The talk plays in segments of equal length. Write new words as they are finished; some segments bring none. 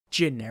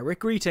Generic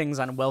greetings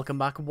and welcome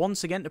back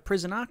once again to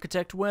Prison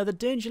Architect, where the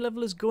danger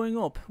level is going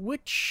up.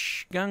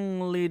 Which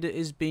gang leader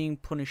is being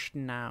punished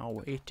now?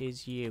 It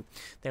is you.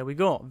 There we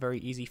go. Very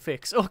easy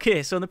fix.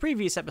 Okay, so in the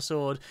previous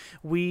episode,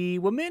 we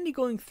were mainly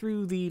going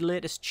through the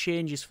latest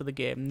changes for the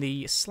game.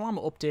 The Slam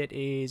update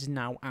is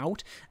now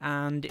out,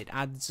 and it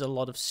adds a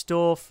lot of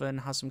stuff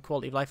and has some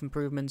quality of life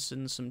improvements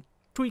and some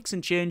tweaks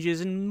and changes,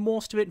 and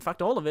most of it, in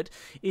fact all of it,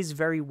 is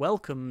very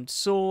welcomed.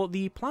 So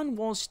the plan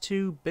was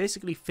to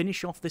basically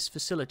finish off this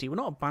facility. We're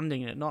not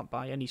abandoning it, not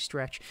by any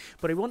stretch,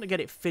 but I want to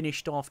get it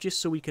finished off just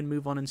so we can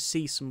move on and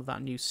see some of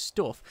that new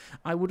stuff.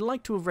 I would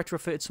like to have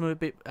retrofitted some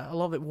of it, a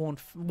lot of it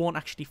won't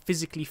actually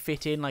physically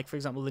fit in, like for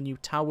example the new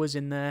towers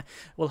in there.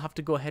 We'll have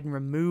to go ahead and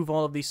remove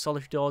all of these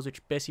solid doors,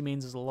 which basically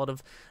means there's a lot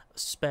of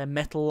spare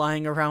metal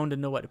lying around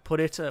and nowhere to put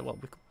it. Well,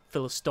 we could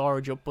fill the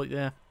storage up, but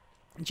yeah.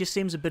 It just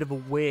seems a bit of a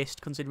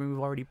waste considering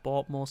we've already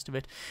bought most of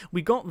it.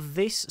 We got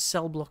this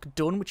cell block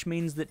done, which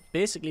means that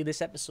basically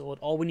this episode,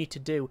 all we need to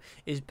do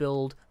is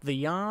build the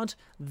yard,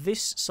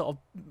 this sort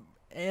of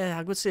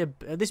I would say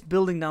this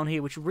building down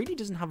here, which really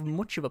doesn't have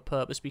much of a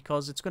purpose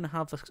because it's going to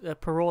have a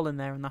parole in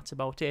there and that's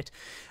about it.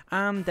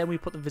 And then we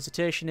put the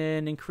visitation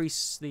in,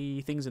 increase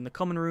the things in the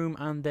common room,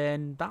 and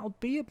then that'll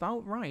be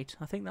about right.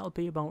 I think that'll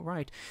be about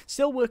right.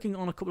 Still working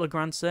on a couple of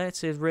grants there. It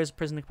says raise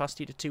prisoner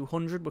capacity to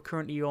 200. We're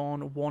currently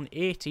on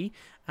 180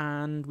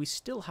 and we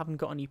still haven't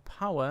got any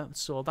power,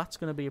 so that's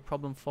going to be a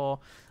problem for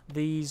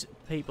these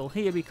people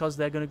here because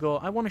they're going to go,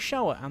 I want a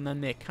shower, and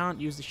then they can't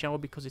use the shower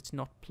because it's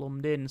not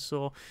plumbed in.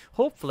 So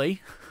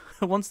hopefully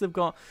once they've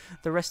got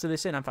the rest of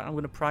this in, in fact I'm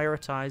going to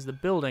prioritize the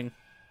building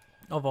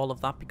of all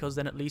of that because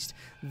then at least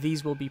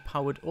these will be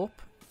powered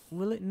up.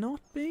 Will it not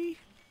be?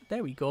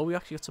 There we go. We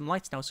actually got some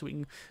lights now so we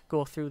can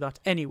go through that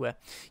anywhere.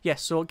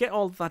 Yes, so get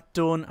all that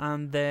done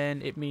and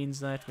then it means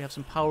that we have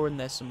some power and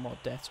there's some more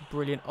deaths.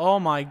 Brilliant. Oh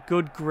my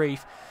good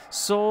grief.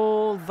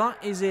 So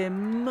that is a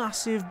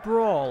massive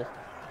brawl.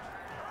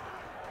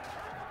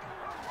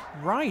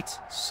 Right.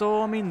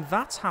 So, I mean,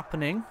 that's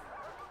happening.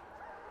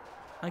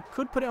 I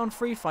could put it on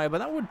free fire, but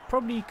that would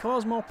probably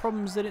cause more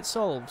problems than it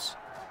solves.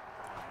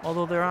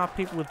 Although there are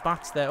people with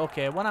bats there.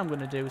 Okay, what I'm going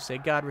to do is say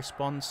guard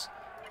response.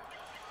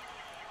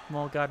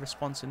 More guard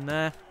response in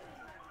there.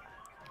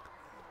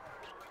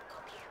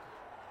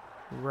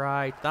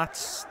 Right,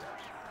 that's...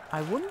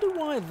 I wonder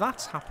why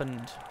that's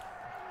happened.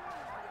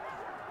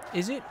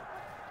 Is it...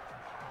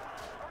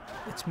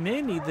 It's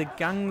mainly the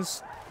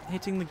gangs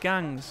hitting the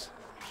gangs.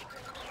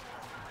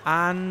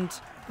 And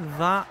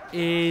that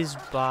is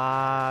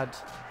bad.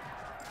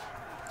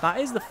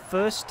 That is the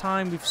first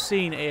time we've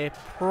seen a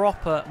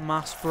proper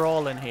mass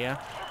brawl in here.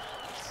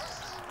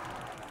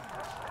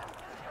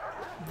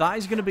 That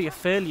is going to be a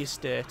failure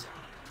state.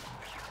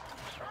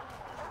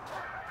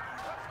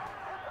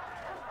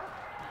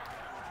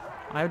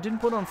 I didn't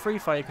put on free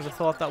fire because I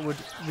thought that would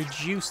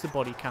reduce the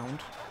body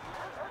count.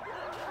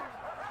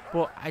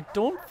 But I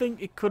don't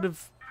think it could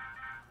have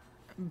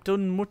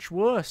done much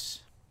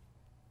worse.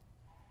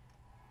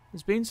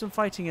 There's been some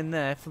fighting in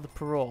there for the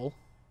parole.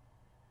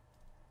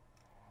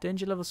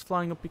 Danger levels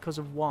flying up because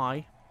of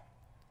why.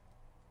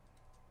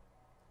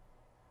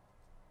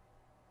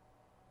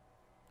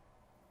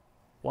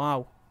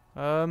 Wow.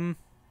 I have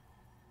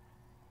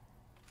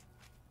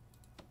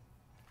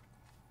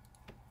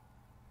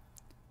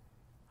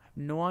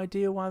no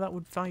idea why that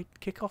would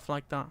kick off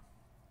like that.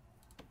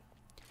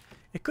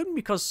 It couldn't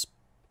because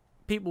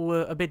people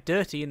were a bit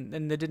dirty and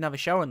they didn't have a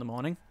shower in the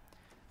morning.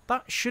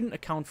 That shouldn't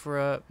account for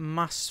a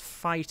mass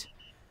fight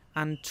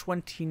and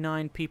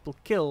 29 people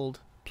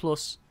killed,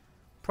 plus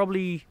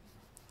probably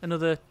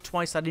another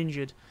twice that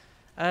injured.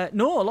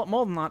 No, a lot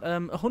more than that.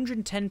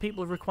 110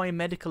 people require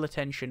medical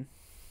attention,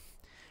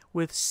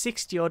 with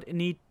 60 odd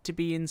need to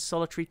be in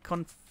solitary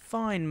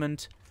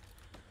confinement.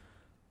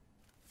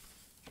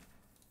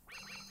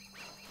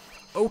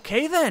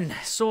 Okay then,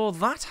 so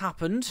that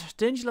happened.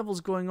 Danger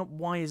levels going up,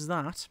 why is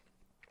that?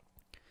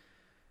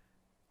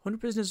 100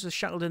 prisoners are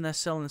shackled in their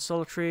cell in the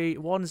solitary.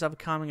 Wardens have a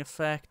calming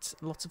effect.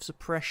 Lots of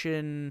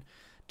suppression.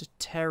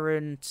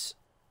 Deterrent.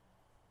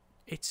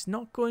 It's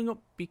not going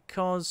up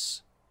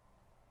because...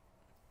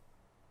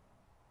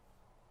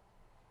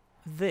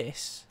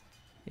 This.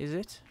 Is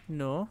it?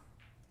 No.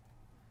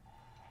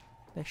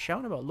 They're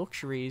shouting about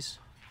luxuries.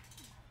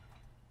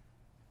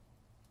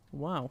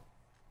 Wow.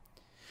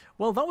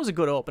 Well, that was a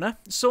good opener.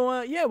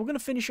 So, yeah, we're going to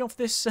finish off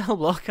this cell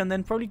block and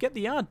then probably get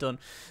the yard done.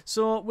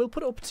 So, we'll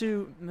put it up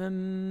to,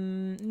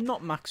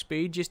 not max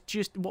speed,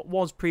 just what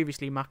was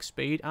previously max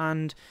speed.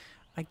 And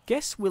I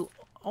guess we'll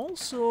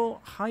also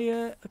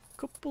hire a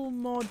couple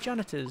more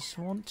janitors.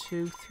 1,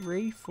 2,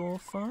 3, 4,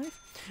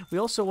 5. We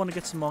also want to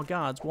get some more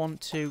guards. 1,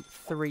 2,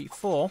 3,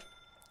 4.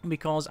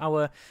 Because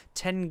our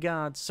 10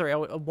 guards, sorry,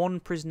 our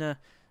one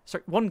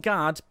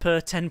guard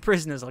per 10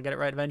 prisoners, I'll get it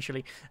right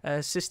eventually,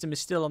 system is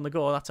still on the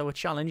go. That's our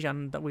challenge,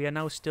 and that we are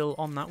now still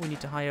on that. We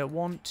need to hire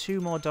 1,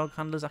 2 more dog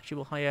handlers. Actually,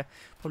 we'll hire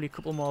probably a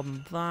couple more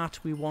than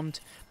that. We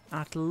want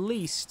at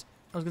least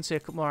I was going to say a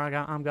couple more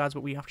armed guards,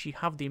 but we actually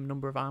have the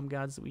number of armed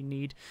guards that we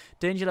need.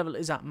 Danger level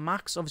is at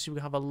max. Obviously,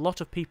 we have a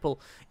lot of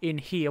people in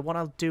here. What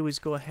I'll do is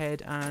go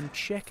ahead and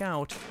check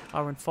out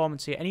our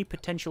informants here. Any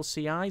potential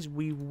CIs,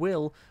 we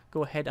will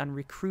go ahead and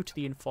recruit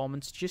the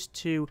informants just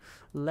to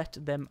let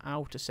them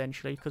out,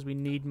 essentially, because we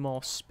need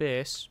more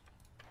space.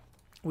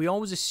 We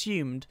always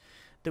assumed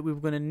that we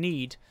were going to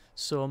need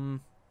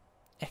some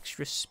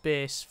extra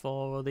space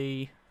for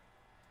the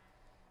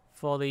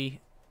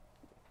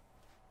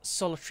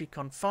solitary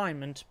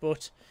confinement,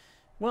 but,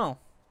 well,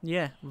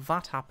 yeah,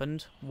 that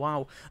happened.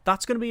 Wow.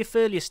 That's going to be a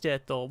failure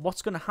state, though.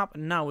 What's going to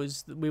happen now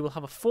is that we will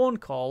have a phone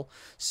call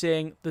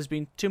saying there's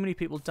been too many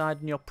people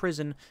died in your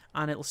prison,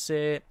 and it'll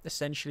say,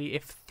 essentially,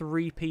 if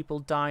 3 people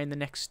die in the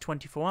next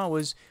 24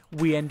 hours,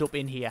 we end up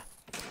in here.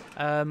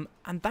 And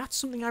that's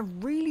something I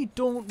really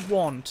don't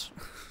want.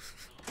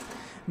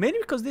 Mainly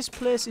because this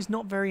place is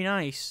not very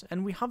nice,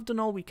 and we have done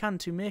all we can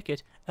to make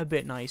it a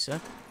bit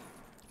nicer.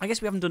 I guess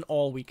we haven't done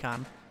all we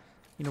can.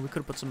 You know, we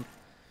could have put some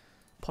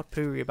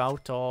potpourri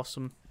about, or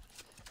some,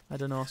 I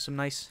don't know, some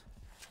nice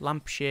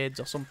lampshades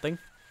or something.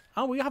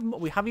 Oh, we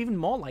have even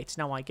more lights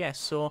now, I guess,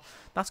 so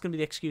that's going to be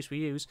the excuse we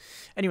use.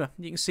 Anyway,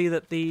 you can see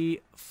that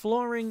the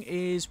flooring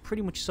is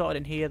pretty much sorted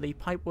in here. The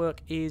pipework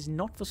is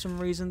not, for some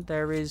reason.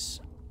 There is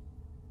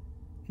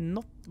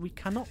not, we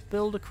cannot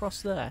build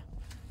across there.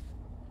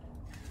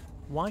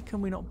 Why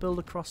can we not build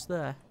across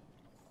there?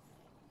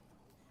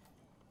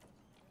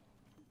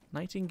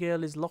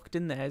 Nightingale is locked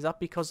in there. Is that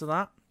because of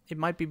that? It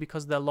might be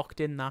because they're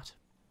locked in that.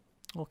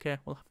 Okay,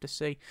 we'll have to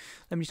see.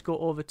 Let me just go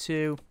over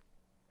to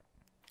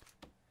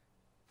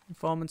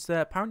informants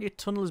there. Apparently a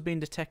tunnel has been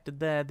detected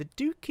there. They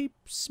do keep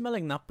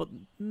smelling that, but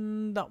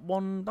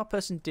that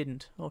person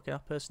didn't. Okay,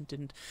 that person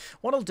didn't.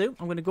 What I'll do,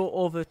 I'm going to go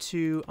over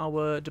to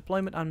our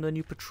deployment and the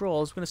new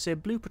patrols. I'm going to say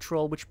blue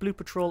patrol, which blue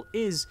patrol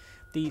is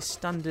the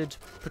standard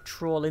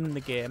patrol in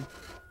the game.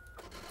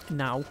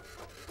 Now,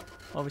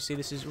 obviously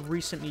this has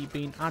recently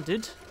been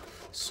added,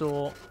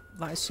 so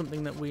that is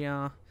something that we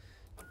are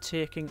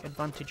taking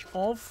advantage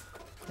of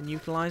and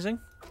utilising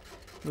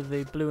with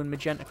the blue and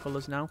magenta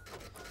colours now.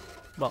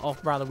 Well, or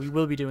rather, we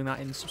will be doing that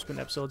in subsequent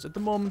episodes. At the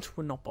moment,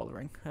 we're not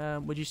bothering.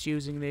 We're just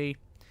using the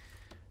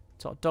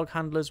sort of dog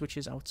handlers, which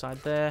is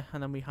outside there,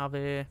 and then we have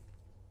a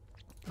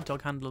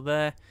dog handler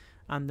there,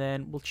 and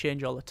then we'll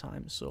change all the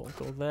time. So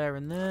we'll go there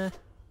and there,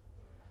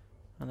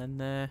 and then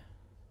there,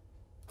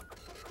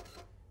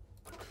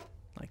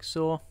 like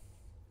so.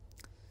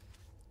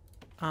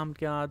 Armed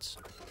guards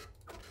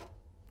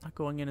are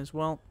going in as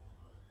well.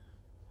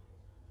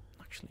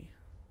 Actually,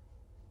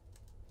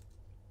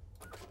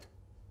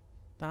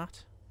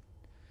 that.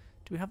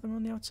 Do we have them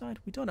on the outside?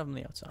 We don't have them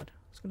on the outside.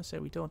 I was going to say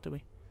we don't, do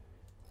we?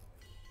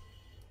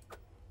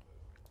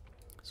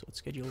 So it's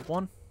schedule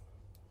 1,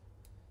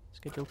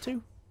 schedule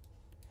 2,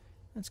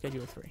 and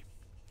schedule 3.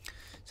 So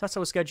that's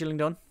our scheduling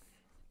done.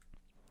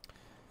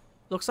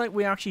 Looks like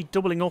we're actually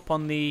doubling up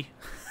on the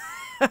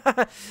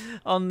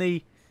on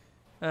the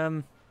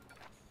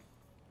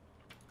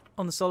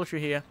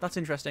solitary here. That's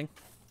interesting.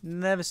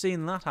 Never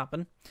seen that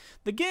happen.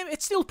 The game,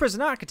 it's still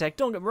Prison Architect,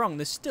 don't get me wrong,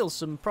 there's still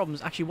some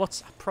problems. Actually,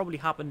 what's probably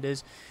happened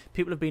is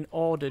people have been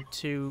ordered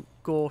to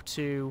go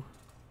to...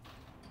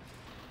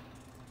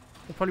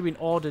 They've probably been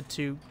ordered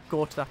to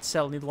go to that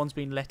cell, and the other one's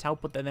been let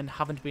out, but they then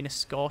haven't been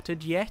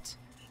escorted yet.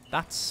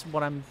 That's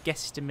what I'm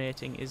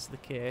guesstimating is the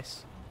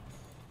case.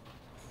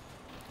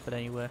 But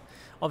anyway,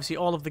 obviously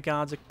all of the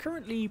guards are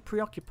currently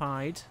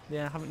preoccupied.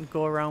 They're having to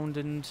go around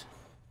and,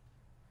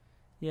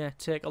 yeah,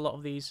 take a lot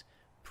of these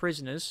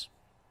prisoners.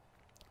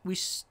 We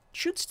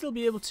should still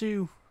be able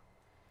to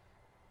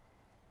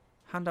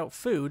hand out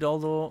food,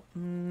 although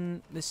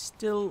there's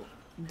still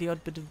the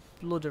odd bit of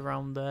blood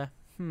around there.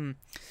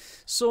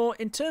 So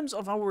in terms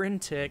of our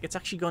intake, it's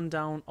actually gone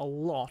down a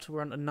lot.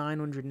 We're on to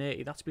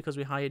 980. That's because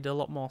we hired a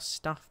lot more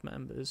staff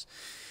members.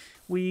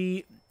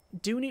 We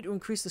do need to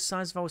increase the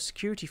size of our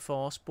security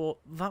force, but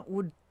that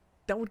would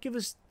give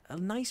us a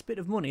nice bit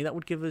of money. That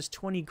would give us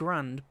 20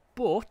 grand,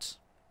 but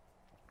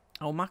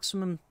our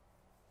maximum...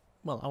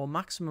 Well, our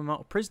maximum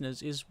amount of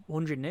prisoners is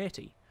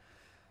 180. It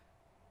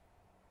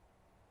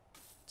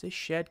says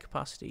shared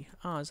capacity.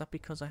 Ah, is that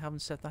because I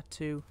haven't set that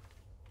to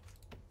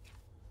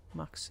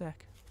max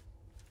sec?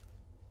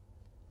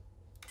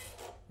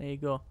 There you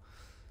go.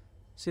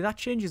 See, that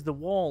changes the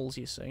walls,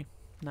 you see,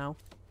 now.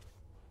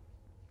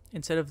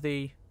 Instead of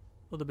the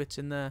other bits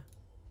in there.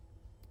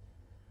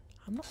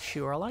 I'm not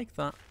sure I like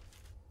that.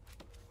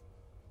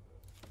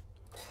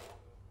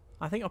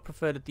 I think I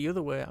preferred it the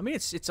other way. I mean,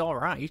 it's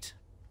alright.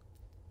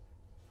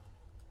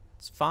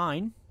 It's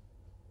fine.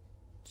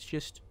 It's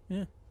just,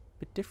 yeah, a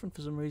bit different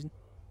for some reason.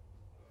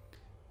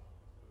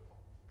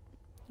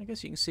 I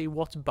guess you can see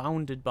what's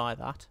bounded by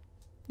that.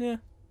 Yeah.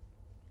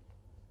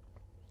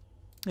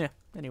 Yeah,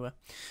 anyway.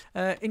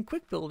 In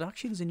quick build,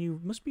 actually, there's a new,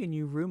 must be a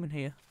new room in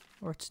here.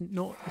 Or it's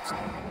not,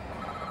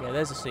 yeah,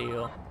 there's a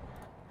CEO.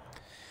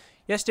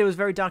 Yesterday was a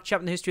very dark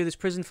chapter in the history of this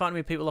prison. 5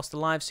 many people lost their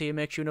lives here.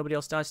 Make sure nobody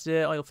else dies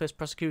today, or you'll face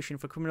prosecution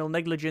for criminal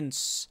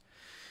negligence.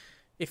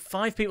 If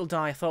 5 people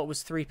die, I thought it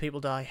was 3 people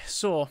die.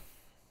 So,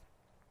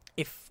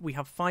 if we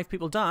have 5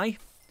 people die,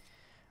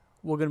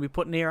 we're going to be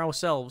put near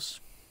ourselves.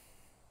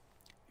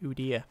 Oh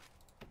dear.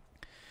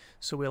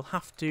 So we'll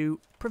have to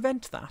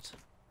prevent that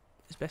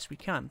as best we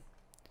can.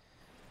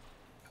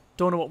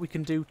 Don't know what we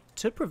can do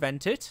to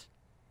prevent it.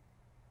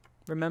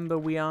 Remember,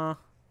 we are,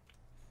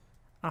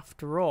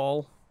 after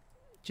all,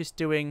 just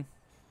doing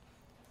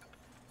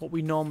what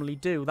we normally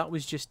do. That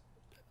was just,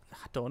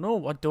 I don't know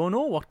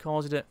what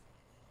caused it.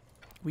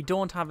 We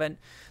don't have any,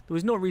 there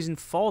was no reason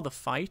for the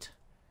fight.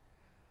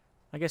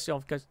 I guess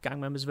you've got gang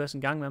members versus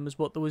gang members,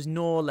 but there was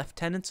no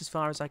lieutenants as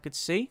far as I could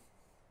see.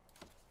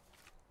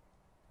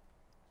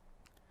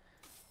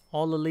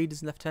 All the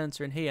leaders and lieutenants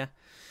are in here.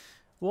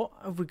 What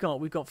have we got?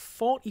 We've got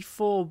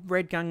 44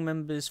 red gang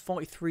members,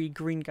 43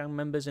 green gang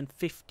members, and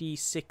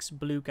 56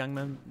 blue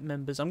gang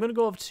members. I'm going to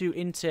go over to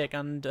intake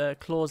and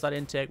close that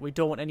intake. We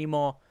don't want any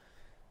more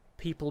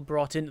people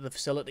brought into the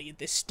facility at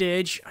this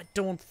stage. I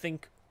don't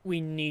think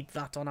we need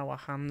that on our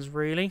hands,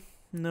 really.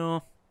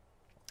 No,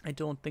 I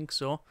don't think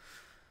so.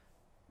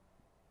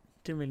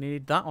 Didn't really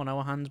need that on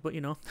our hands, but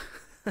you know,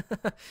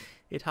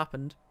 it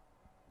happened.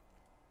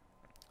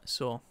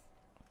 So,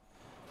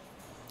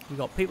 we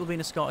got people being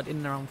escorted in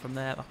and around from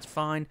there. That's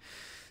fine.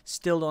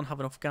 Still don't have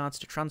enough guards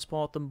to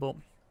transport them, but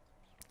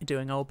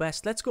doing our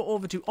best. Let's go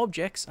over to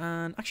objects,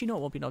 and actually no,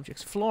 it won't be an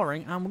objects.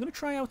 Flooring, and we're going to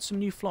try out some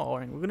new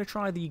flooring. We're going to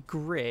try the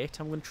grate.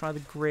 I'm going to try the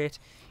grate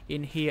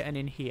in here and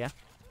in here.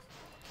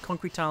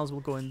 Concrete tiles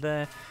will go in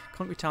there.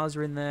 Concrete tiles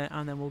are in there,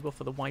 and then we'll go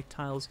for the white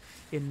tiles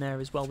in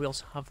there as well. We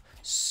also have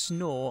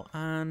snow,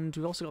 and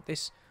we've also got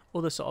this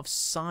other sort of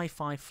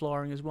sci-fi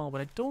flooring as well.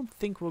 But I don't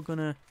think we're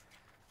gonna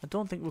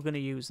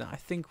use that. I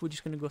think we're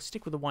just gonna go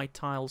stick with the white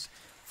tiles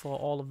for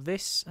all of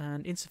this,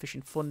 and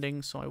insufficient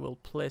funding, so I will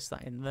place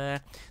that in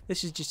there.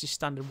 This is just your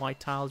standard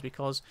white tiles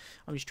because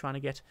I'm just trying to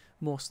get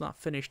most of that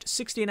finished.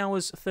 16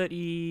 hours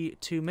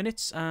 32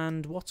 minutes,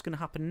 and what's going to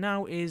happen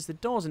now is the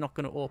doors are not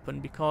going to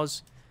open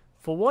because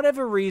for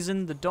whatever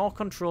reason the door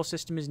control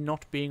system is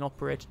not being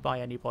operated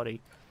by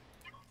anybody.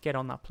 Get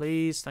on that,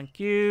 please. Thank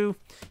you.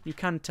 You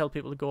can tell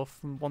people to go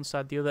from one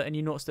side to the other, and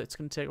you notice that it's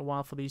going to take a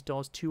while for these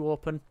doors to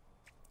open,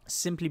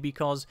 simply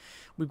because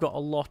we've got a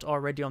lot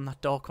already on that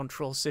door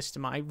control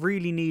system. I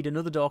really need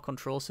another door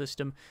control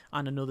system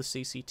and another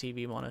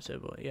CCTV monitor,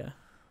 but yeah,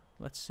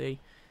 let's see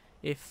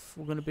if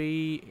we're going to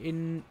be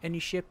in any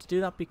shape to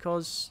do that,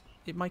 because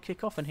it might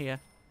kick off in here.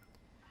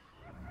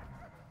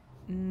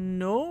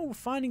 No, we're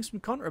finding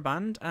some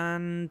contraband,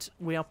 and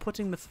we are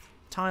putting the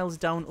tiles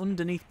down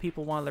underneath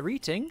people while they're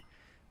eating,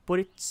 but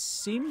it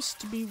seems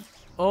to be...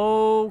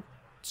 Oh,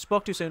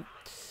 spoke too soon.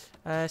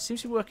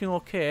 Seems to be working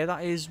okay.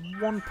 That is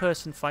one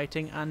person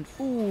fighting, and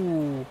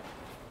ooh,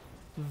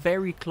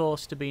 very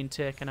close to being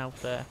taken out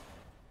there.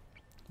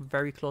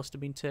 Very close to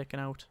being taken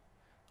out.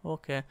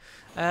 Okay,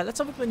 let's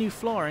have a look at the new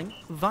flooring.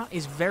 That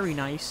is very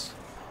nice.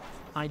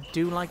 I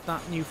do like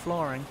that new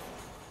flooring.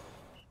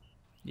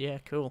 Yeah,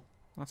 cool.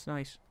 That's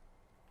nice.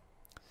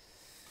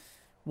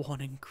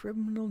 Warning: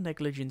 criminal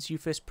negligence. You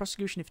face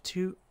prosecution if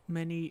too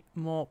many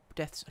more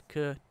deaths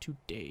occur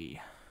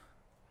today.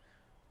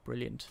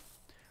 Brilliant.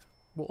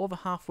 We're over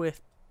halfway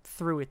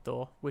through it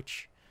though,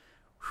 which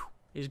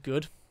is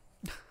good.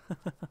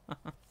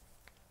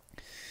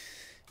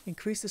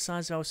 Increase the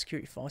size of our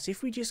security force.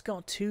 If we just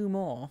got 2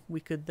 more, we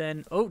could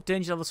then... Oh,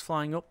 danger levels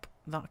flying up.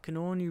 That can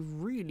only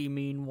really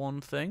mean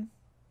one thing.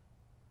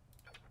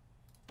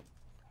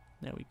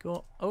 There we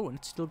go. Oh, and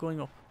it's still going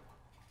up.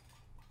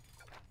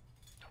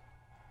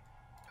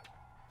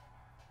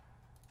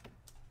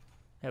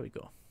 There we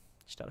go.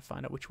 Just had to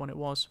find out which one it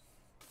was.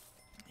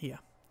 Here.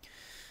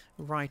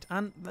 Right,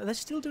 and they're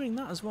still doing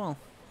that as well.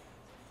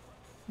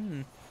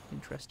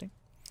 Interesting.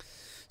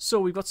 So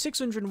we've got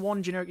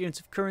 601 generic units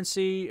of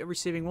currency,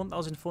 receiving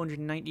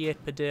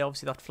 1,498 per day.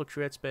 Obviously that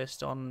fluctuates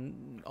based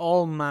on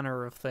all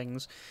manner of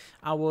things.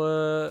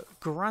 Our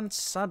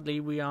grants, sadly,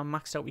 we are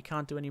maxed out. We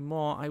can't do any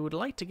more. I would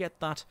like to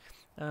get that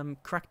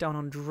crackdown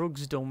on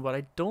drugs done, but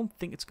I don't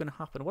think it's going to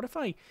happen. What if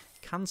I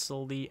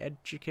cancel the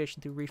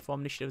Education Through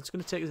Reform initiative? It's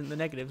going to take us into the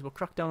negatives, but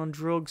crackdown on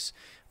drugs,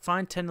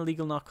 find 10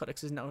 illegal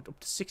narcotics is now up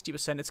to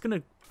 60%. It's going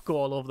to go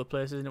all over the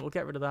place, isn't it? We'll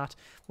get rid of that.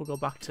 We'll go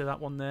back to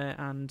that one there,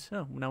 and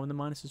oh, we're now in the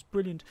minuses.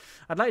 Brilliant.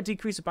 I'd like to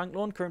decrease the bank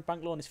loan. Current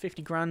bank loan is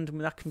 50 grand, and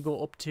that can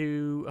go up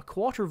to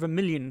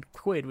 £250,000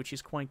 quid, which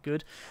is quite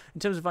good. In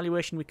terms of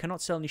valuation, we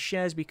cannot sell any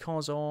shares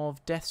because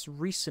of deaths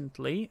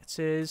recently. It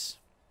says...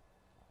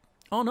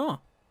 Oh, no.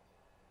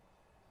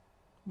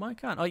 Why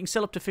can't? Oh, you can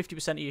sell up to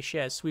 50% of your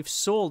shares. So we've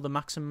sold the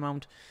maximum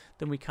amount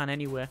than we can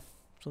anyway.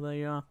 So there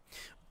you are.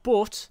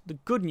 But the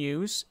good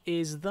news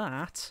is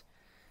that,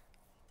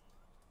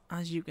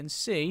 as you can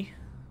see,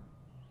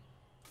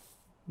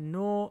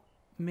 no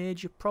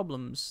major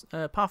problems.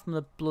 Apart from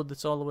the blood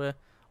that's all the way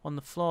on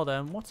the floor there.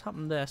 And what's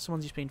happened there?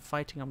 Someone's just been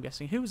fighting, I'm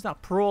guessing. Who's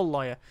that? Parole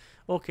lawyer.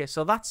 Okay,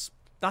 so that's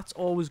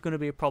always going to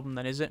be a problem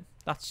then, is it?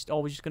 That's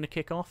always just going to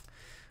kick off?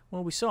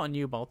 Well, we sort of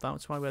knew about that.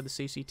 That's why we had the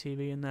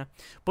CCTV in there.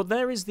 But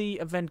there is the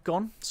event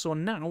gone. So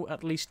now,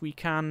 at least, we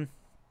can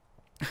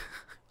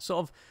sort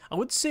of... I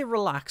would say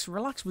relax.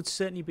 Relax would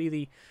certainly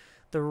be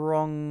the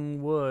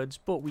wrong words,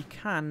 but we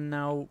can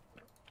now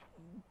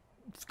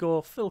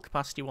go full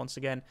capacity once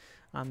again,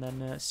 and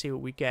then see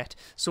what we get.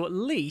 So at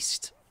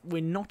least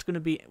we're not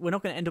going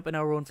to end up in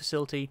our own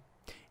facility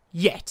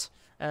yet.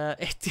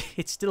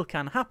 It still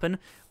can happen,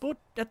 but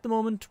at the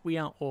moment we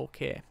are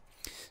okay.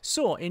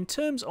 So in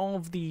terms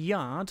of the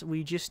yard,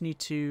 we just need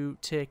to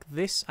take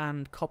this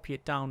and copy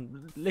it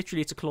down.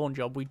 Literally, it's a clone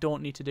job. We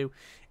don't need to do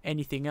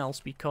anything else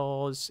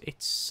because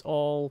it's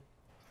all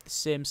the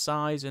same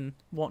size and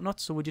whatnot.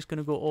 So we're just going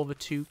to go over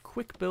to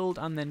quick build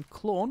and then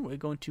clone. We're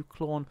going to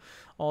clone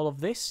all of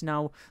this.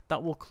 Now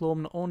that will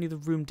clone not only the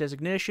room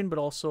designation but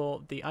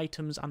also the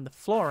items and the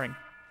flooring.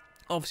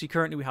 Obviously,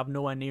 currently we have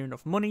nowhere near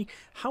enough money.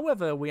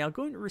 However, we are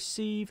going to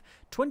receive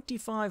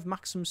 25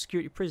 maximum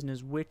security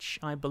prisoners, which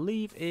I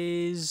believe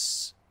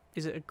is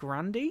it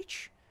 $1,000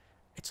 each?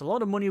 It's a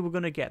lot of money we're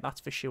going to get, that's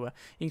for sure.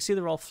 You can see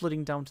they're all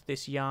flooding down to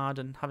this yard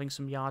and having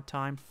some yard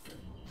time.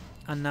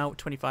 And now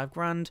 25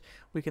 grand,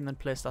 we can then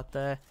place that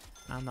there,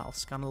 and that'll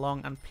scan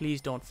along. And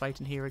please don't fight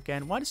in here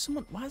again. Why is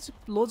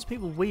loads of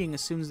people weeing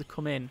as soon as they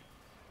come in?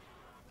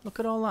 Look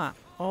at all that,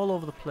 all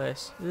over the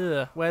place.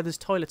 Ugh, where there's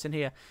toilets in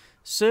here.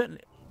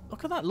 Certainly.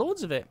 Look at that,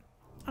 loads of it.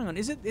 Hang on,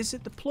 is it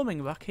the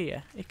plumbing back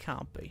here? It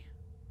can't be.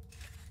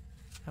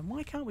 And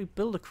why can't we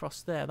build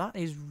across there? That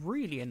is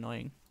really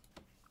annoying.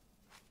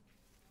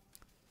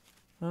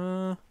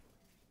 Is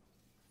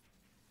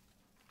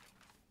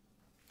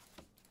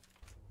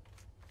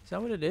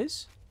that what it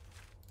is?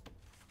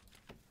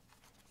 I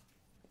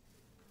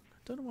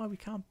don't know why we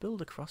can't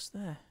build across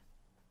there.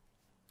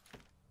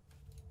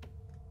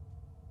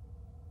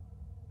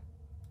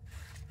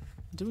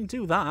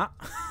 Do that.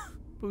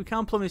 But we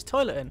can't plumb his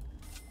toilet in.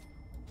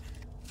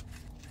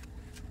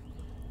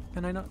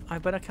 Can I not? I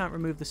bet I can't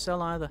remove the cell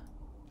either.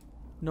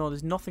 No,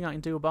 there's nothing I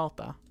can do about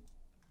that.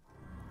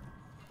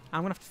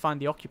 I'm going to have to find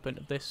the occupant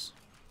of this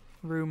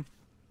room.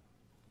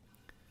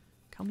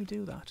 Can we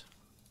do that?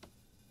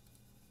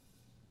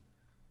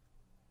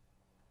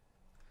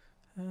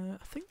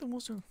 I think there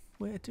was a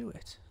way to do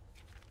it.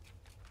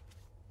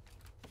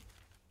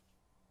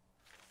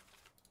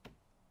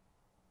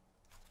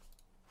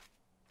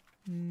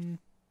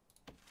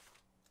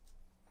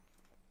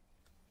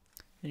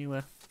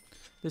 Anyway,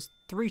 there's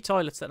 3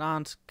 toilets that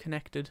aren't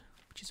connected,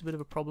 which is a bit of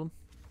a problem.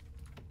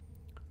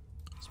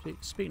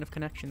 Speaking of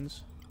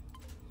connections,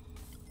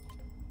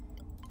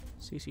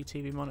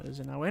 CCTV monitors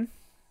are now in.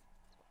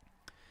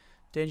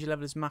 Danger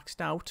level is maxed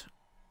out.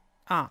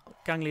 Ah,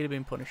 gang leader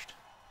being punished.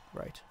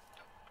 Right.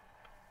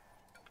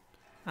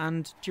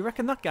 And do you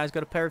reckon that guy's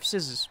got a pair of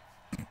scissors?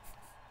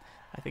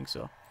 I think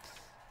so.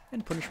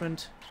 In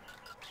punishment,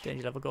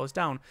 danger level goes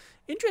down.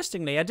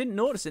 Interestingly, I didn't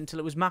notice it until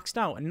it was maxed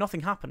out and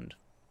nothing happened.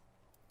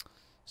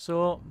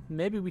 So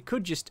maybe we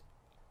could just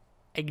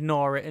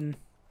ignore it and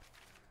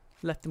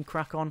let them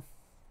crack on.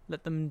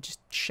 Let them just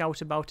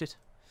shout about it.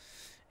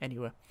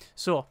 Anyway,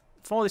 so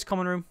for this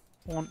common room,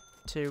 1,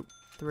 2,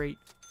 3,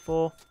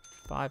 4,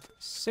 5,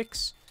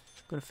 6.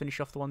 Going to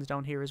finish off the ones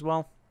down here as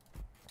well.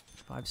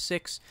 5,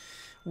 6.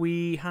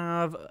 We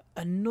have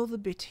another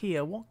bit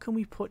here. What can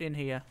we put in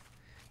here?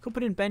 Could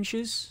put in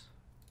benches.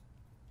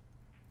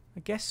 I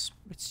guess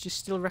it's just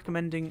still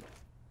recommending.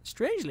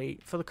 Strangely,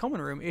 for the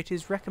common room, it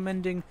is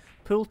recommending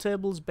pool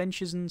tables,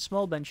 benches, and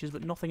small benches,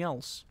 but nothing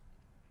else.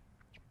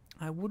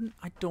 I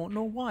don't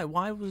know why.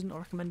 Why wasn't it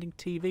recommending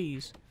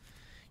TVs?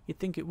 You'd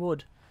think it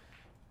would,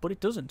 but it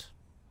doesn't.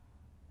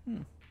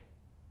 Anyway,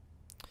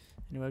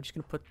 I'm just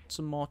going to put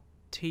some more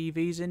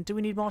TVs in. Do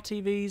we need more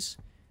TVs?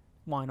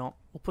 Why not?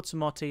 We'll put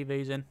some more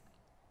TVs in.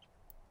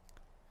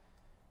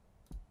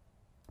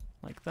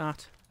 Like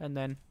that, and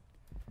then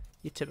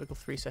your typical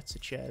 3 sets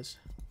of chairs.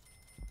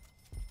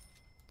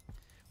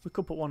 We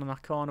could put one in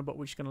that corner, but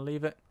we're just going to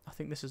leave it. I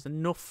think this is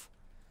enough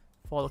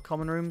for the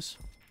common rooms.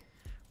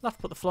 We'll have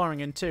to put the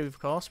flooring in too, of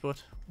course,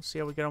 but we'll see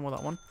how we get on with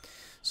that one.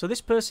 So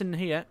this person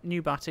here,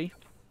 new Batty,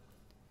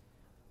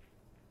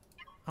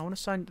 I want to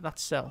assign that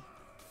cell.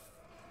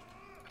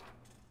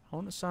 I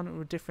want to assign it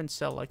to a different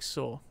cell, like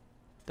so.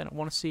 Then I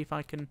want to see if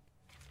I can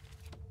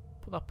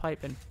put that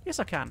pipe in. Yes,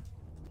 I can.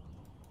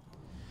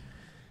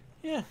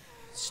 Yeah,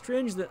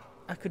 strange that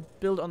I could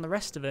build on the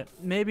rest of it.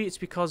 Maybe it's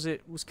because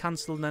it was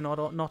cancelled and then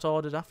not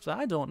ordered after that.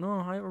 I don't know.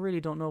 I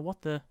really don't know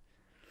what the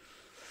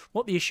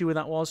issue with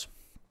that was.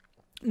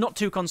 Not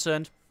too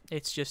concerned.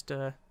 It's just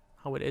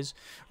how it is.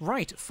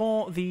 Right,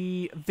 for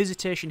the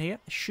visitation here,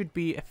 it should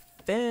be a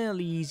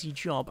fairly easy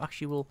job.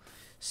 Actually, we'll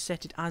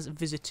set it as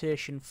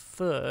visitation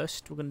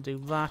first. We're going to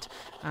do that.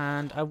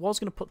 And I was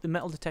going to put the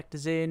metal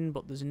detectors in,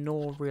 but there's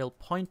no real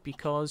point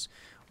because,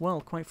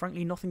 well, quite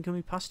frankly, nothing can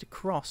be passed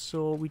across.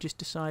 So we just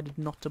decided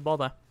not to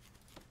bother.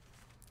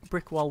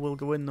 Brick wall will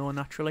go in though,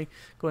 naturally.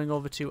 Going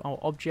over to our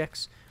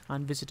objects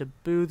and visitor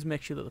booths,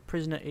 make sure that the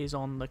prisoner is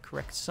on the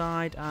correct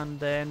side, and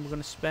then we're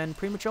going to spend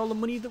pretty much all the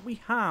money that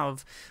we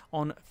have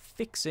on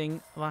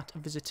fixing that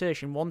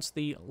visitation. Once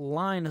the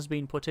line has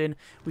been put in,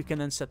 we can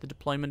then set the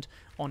deployment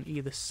on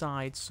either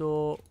side.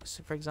 So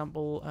for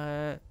example,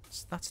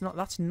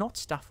 that's not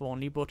staff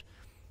only, but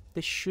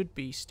this should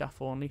be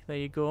staff only. There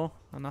you go,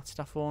 and that's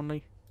staff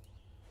only.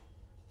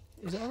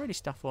 Is it already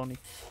staff only?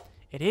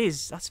 It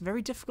is. That's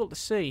very difficult to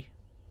see.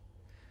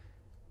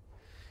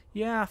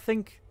 Yeah, I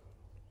think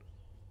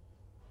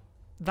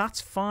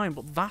that's fine,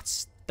 but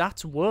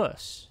that's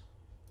worse.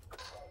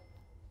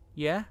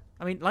 Yeah?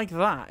 I mean, like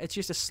that, it's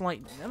just a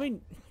slight... I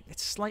mean,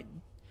 it's slight...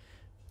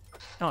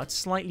 Oh, it's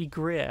slightly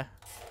grey.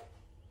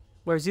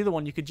 Whereas the other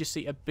one, you could just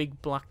see a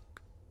big black,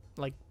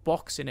 like,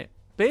 box in it.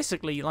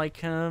 Basically,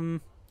 like that.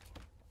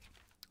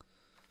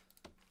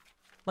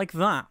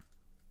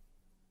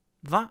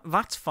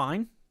 That's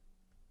fine.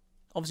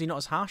 Obviously not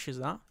as harsh as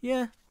that.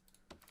 Yeah.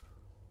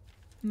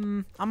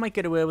 I might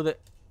get away with it.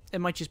 It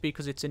might just be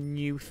because it's a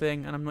new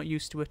thing and I'm not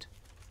used to it.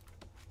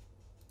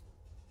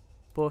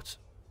 But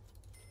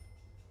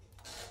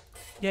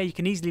yeah, you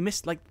can easily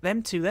miss, like,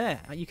 them two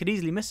there. You could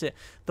easily miss it.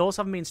 Those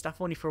haven't been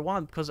staff only for a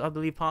while because I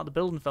believe part of the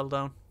building fell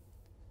down.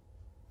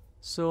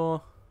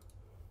 So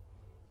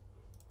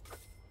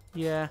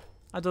yeah,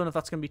 I don't know if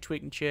that's going to be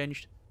tweaked and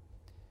changed.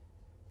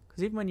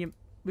 Because even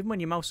when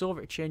you mouse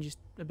over it, it changes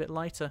a bit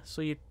lighter,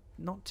 so you're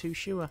not too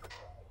sure.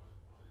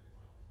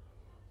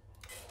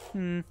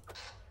 Don't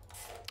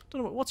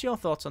know. What's your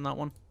thoughts on that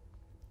one?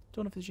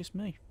 Don't know if it's just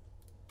me.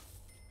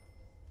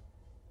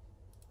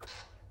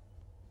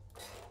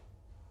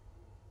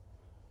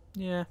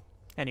 Yeah.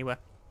 Anyway,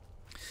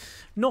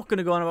 not going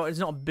to go on about it. It's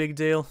not a big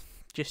deal.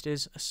 Just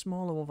is a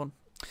smaller one.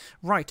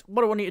 Right,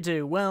 what do I need to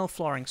do? Well,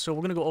 flooring. So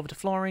we're going to go over to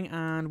flooring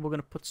and we're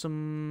going to put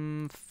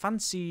some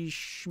fancy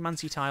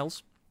schmancy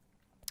tiles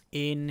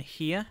in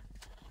here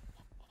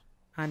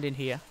and in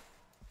here.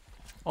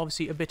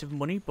 Obviously a bit of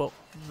money, but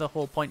the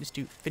whole point is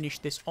to finish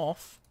this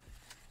off.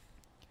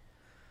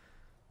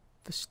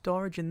 The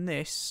storage in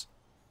this,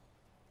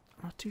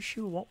 I'm not too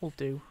sure what we'll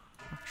do,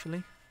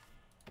 actually.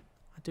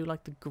 I do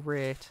like the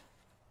grate.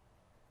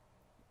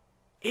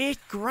 8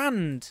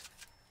 grand!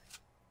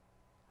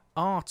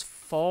 Oh, it's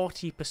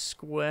 40 per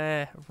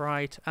square.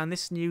 Right. And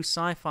this new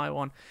sci-fi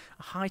one.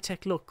 A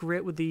high-tech look.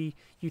 Great with the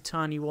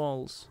Yutani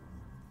walls.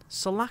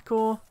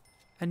 Sulaco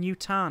and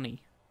Yutani.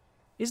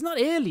 Isn't that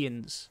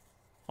aliens?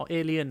 Or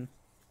alien?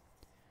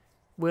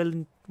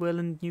 Weyland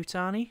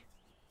Yutani?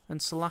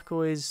 And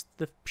Sulaco is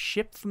the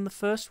ship from the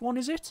first one,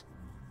 is it?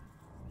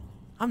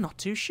 I'm not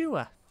too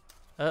sure.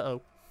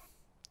 Uh-oh.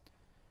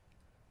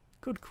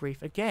 Good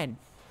grief. Again.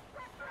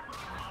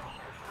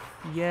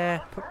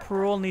 Yeah,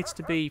 parole needs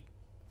to be...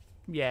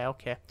 Yeah,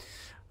 okay.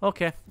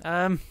 Okay,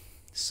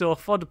 so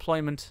for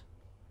deployment,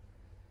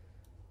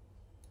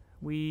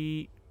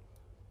 we...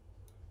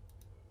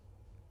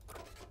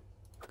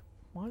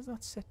 Why is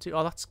that set to...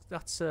 Oh, that's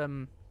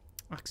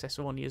access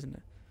only, isn't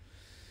it?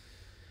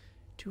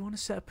 Do you want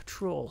to set a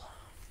patrol?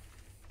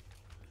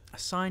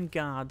 Assign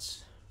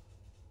guards.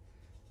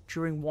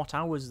 During what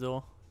hours,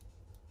 though?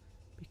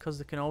 Because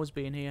they can always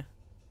be in here.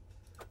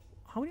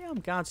 How many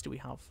armed guards do we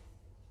have?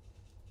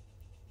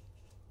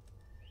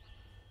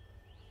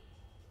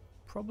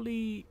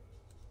 Probably...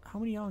 How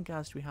many armed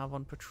guards do we have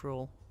on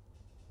patrol?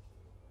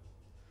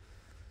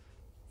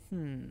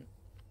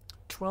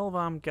 12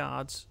 armed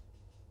guards.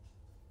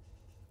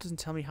 Doesn't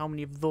tell me how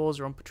many of those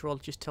are on patrol,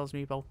 it just tells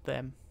me about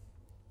them.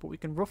 But we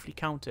can roughly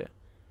count it.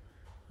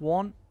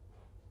 1,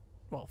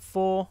 well,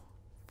 4,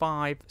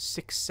 5,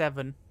 6,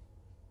 7.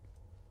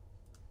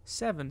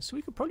 7, so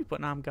we could probably put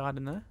an armed guard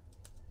in there.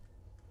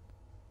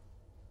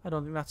 I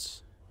don't think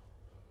that's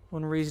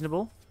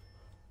unreasonable.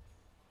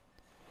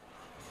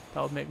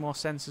 That would make more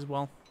sense as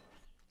well.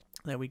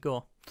 There we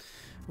go.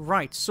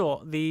 Right,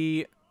 so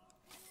the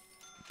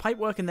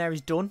pipework in there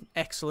is done.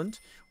 Excellent.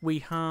 We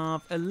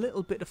have a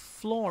little bit of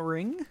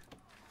flooring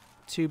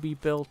to be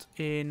built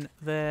in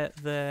there,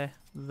 there,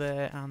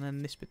 and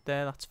then this bit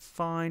there. That's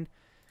fine.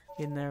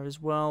 In there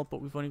as well,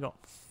 but we've only got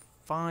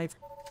 5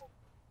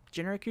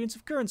 generic units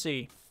of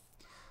currency.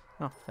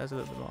 Oh, there's a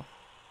little bit more.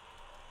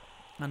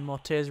 And more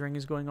tasering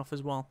is going off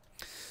as well.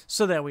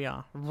 So there we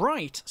are.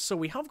 Right, so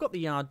we have got the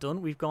yard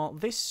done. We've got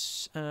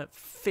this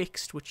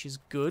fixed, which is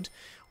good.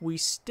 We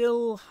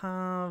still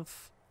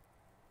have...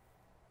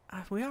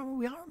 we are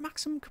at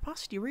maximum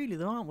capacity, really,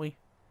 though, aren't we?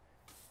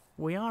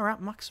 We are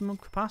at maximum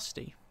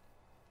capacity.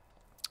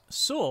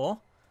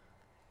 So,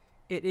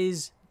 it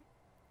is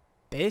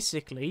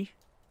basically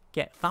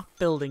get that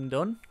building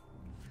done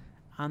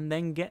and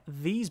then get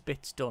these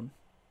bits done.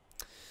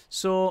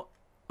 So,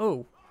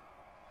 oh,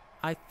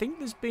 I think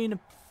there's been a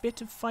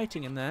bit of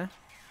fighting in there.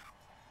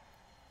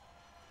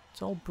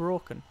 It's all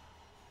broken.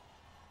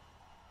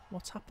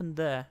 What's happened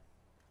there?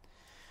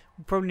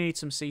 We probably need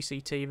some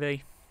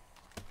CCTV.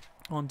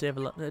 On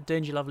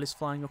danger level is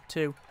flying up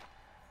too.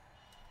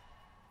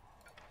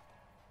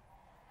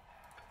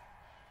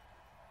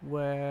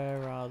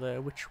 Where are they?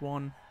 Which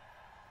one?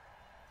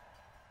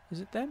 Is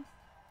it them?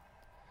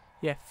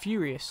 Yeah,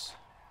 Furious.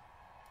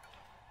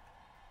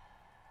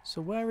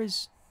 So where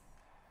is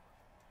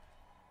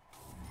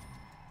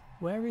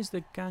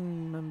the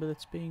gang member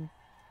that's being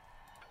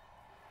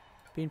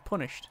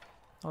punished?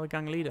 Or the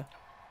gang leader?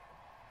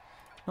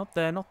 Not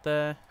there, not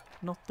there,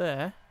 not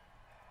there.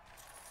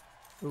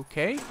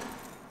 Okay.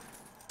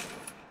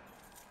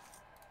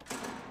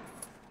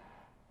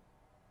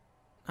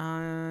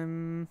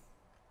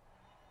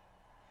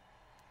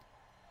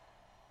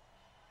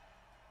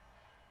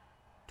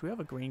 Do we have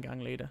a green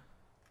gang leader?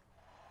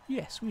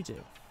 Yes, we do.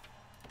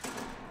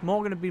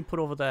 More going to be put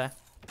over there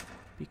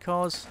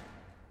because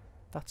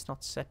that's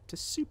not set to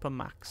super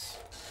max.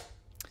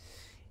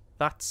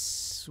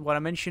 That's what I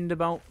mentioned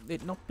about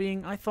it not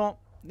being. I thought,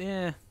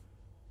 yeah,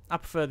 I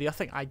prefer the. I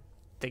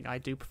think I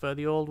do prefer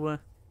the old way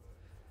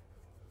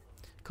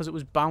because it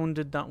was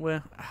bounded that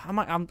way.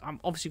 I'm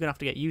obviously gonna have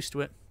to get used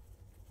to it.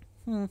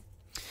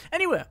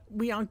 Anyway,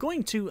 we are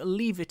going to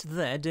leave it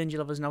there. Danger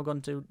level has now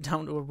gone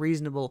down to a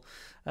reasonable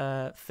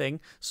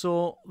thing.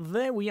 So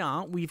there we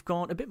are. We've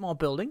got a bit more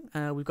building.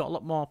 We've got a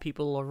lot more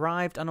people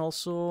arrived, and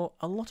also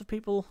a lot of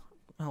people,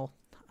 well,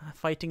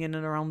 fighting in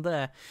and around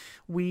there.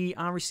 We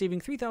are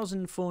receiving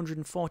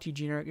 3,440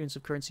 generic units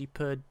of currency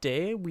per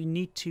day. We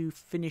need to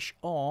finish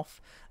off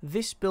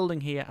this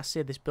building here. I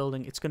say this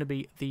building. It's going to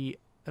be the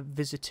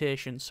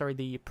visitation, sorry,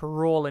 the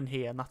parole in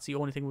here, and that's the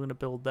only thing we're going to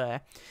build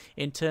there.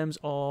 In terms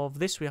of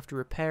this, we have to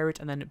repair it,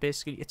 and then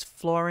basically it's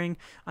flooring,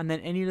 and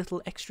then any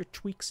little extra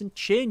tweaks and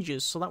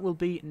changes. So that will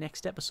be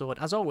next episode.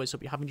 As always,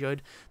 hope you have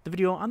enjoyed the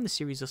video and the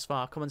series thus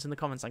far. Comments in the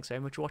comments. Thanks very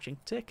much for watching.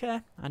 Take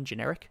care, and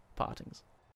generic partings.